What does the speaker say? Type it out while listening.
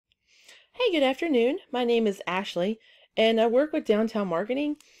Hey, good afternoon. My name is Ashley, and I work with Downtown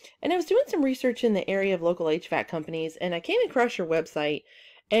Marketing. And I was doing some research in the area of local HVAC companies, and I came across your website.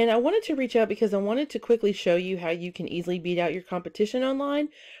 And I wanted to reach out because I wanted to quickly show you how you can easily beat out your competition online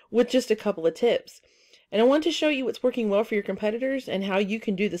with just a couple of tips. And I want to show you what's working well for your competitors and how you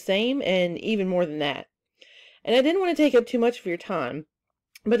can do the same and even more than that. And I didn't want to take up too much of your time.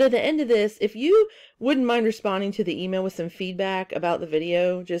 But at the end of this, if you wouldn't mind responding to the email with some feedback about the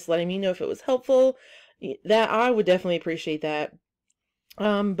video, just letting me know if it was helpful, that I would definitely appreciate that.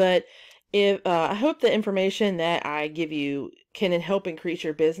 But if I hope the information that I give you can help increase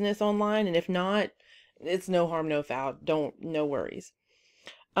your business online, and if not, it's no harm, no foul. No worries.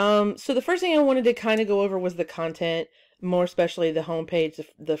 So the first thing I wanted to kind of go over was the content, more especially the homepage,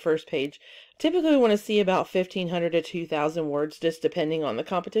 the first page. Typically, we want to see about 1,500 to 2,000 words, just depending on the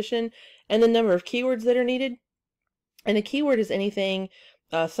competition and the number of keywords that are needed. And a keyword is anything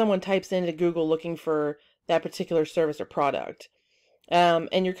someone types into Google looking for that particular service or product.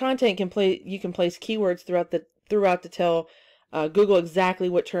 And your content you can place keywords throughout to tell Google exactly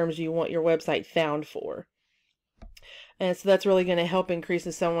what terms you want your website found for. And so that's really going to help increase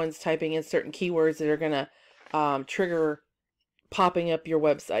if someone's typing in certain keywords that are going to trigger popping up your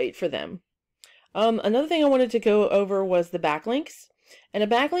website for them. Another thing I wanted to go over was the backlinks. And a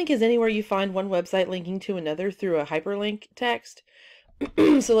backlink is anywhere you find one website linking to another through a hyperlink text.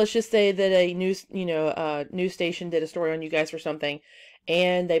 So let's just say that a news station did a story on you guys for something,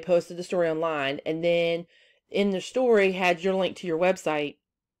 and they posted the story online, and then in the story had your link to your website.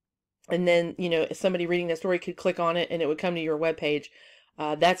 And then, somebody reading that story could click on it and it would come to your webpage.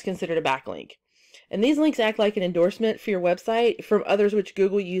 That's considered a backlink. And these links act like an endorsement for your website from others, which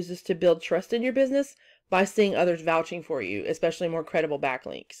Google uses to build trust in your business by seeing others vouching for you, especially more credible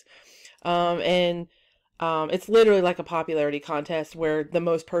backlinks. It's literally like a popularity contest where the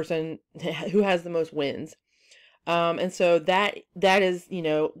most person who has the most wins. And so that is,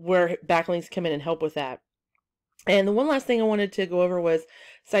 where backlinks come in and help with that. And the one last thing I wanted to go over was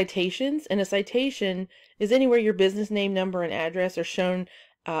citations. And a citation is anywhere your business name, number, and address are shown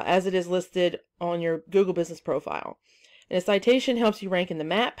as it is listed on your Google business profile. And a citation helps you rank in the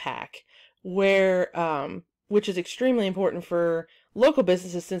map pack, which is extremely important for local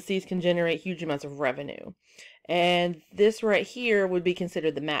businesses since these can generate huge amounts of revenue. And this right here would be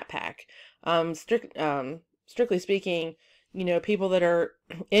considered the map pack. Strictly speaking, people that are,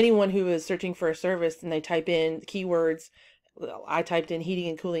 anyone who is searching for a service and they type in keywords, I typed in heating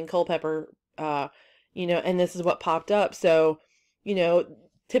and cooling Culpeper, and this is what popped up. So,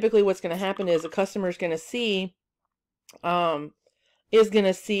 typically what's going to happen is a customer is going to see the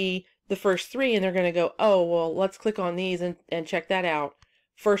first three and they're going to go, oh, well, let's click on these and check that out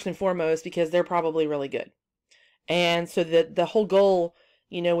first and foremost because they're probably really good. And so the whole goal,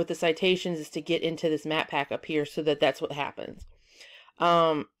 with the citations is to get into this map pack up here so that's what happens.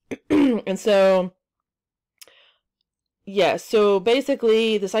 And so, yeah, so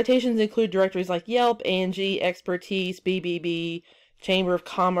basically the citations include directories like Yelp, Angie, Expertise, BBB, Chamber of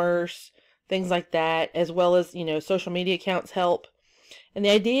Commerce, things like that, as well as, social media accounts help. And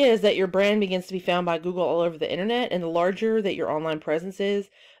the idea is that your brand begins to be found by Google all over the internet, and the larger that your online presence is,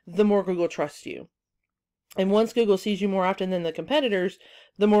 the more Google trusts you. And once Google sees you more often than the competitors,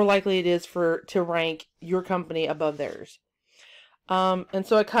 the more likely it is to rank your company above theirs. And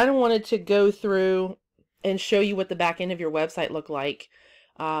so I kind of wanted to go through and show you what the back end of your website looked like.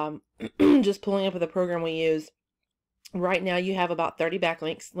 Just pulling up with the program we use. Right now you have about 30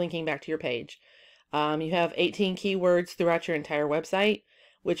 backlinks linking back to your page. You have 18 keywords throughout your entire website,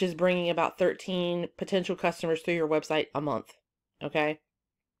 which is bringing about 13 potential customers through your website a month. Okay.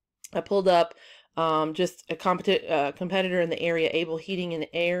 I pulled up just a competitor in the area, Able Heating and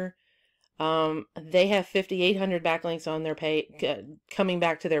Air. They have 5,800 backlinks on their page, coming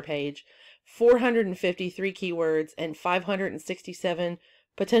back to their page, 453 keywords, and 567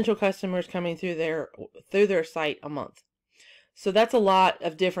 potential customers coming through their site a month. So that's a lot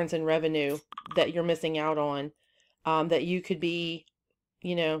of difference in revenue that you're missing out on, that you could be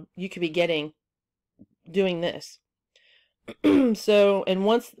getting doing this. So,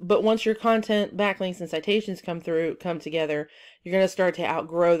 once your content, backlinks, and citations come together, you're going to start to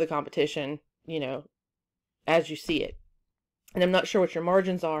outgrow the competition, as you see it. And I'm not sure what your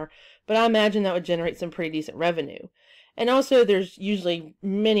margins are, but I imagine that would generate some pretty decent revenue. And also, there's usually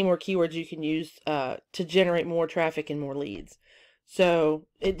many more keywords you can use to generate more traffic and more leads. So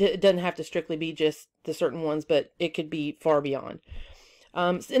it doesn't have to strictly be just the certain ones, but it could be far beyond.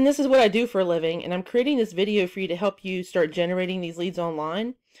 And this is what I do for a living, and I'm creating this video for you to help you start generating these leads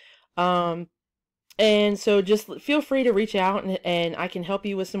online. And so just feel free to reach out, and I can help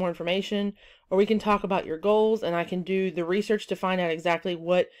you with some more information, or we can talk about your goals and I can do the research to find out exactly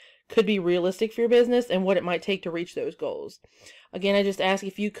what could be realistic for your business and what it might take to reach those goals. Again, I just ask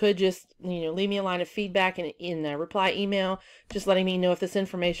if you could just, leave me a line of feedback in a reply email, just letting me know if this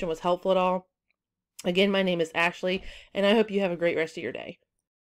information was helpful at all. Again, my name is Ashley, and I hope you have a great rest of your day.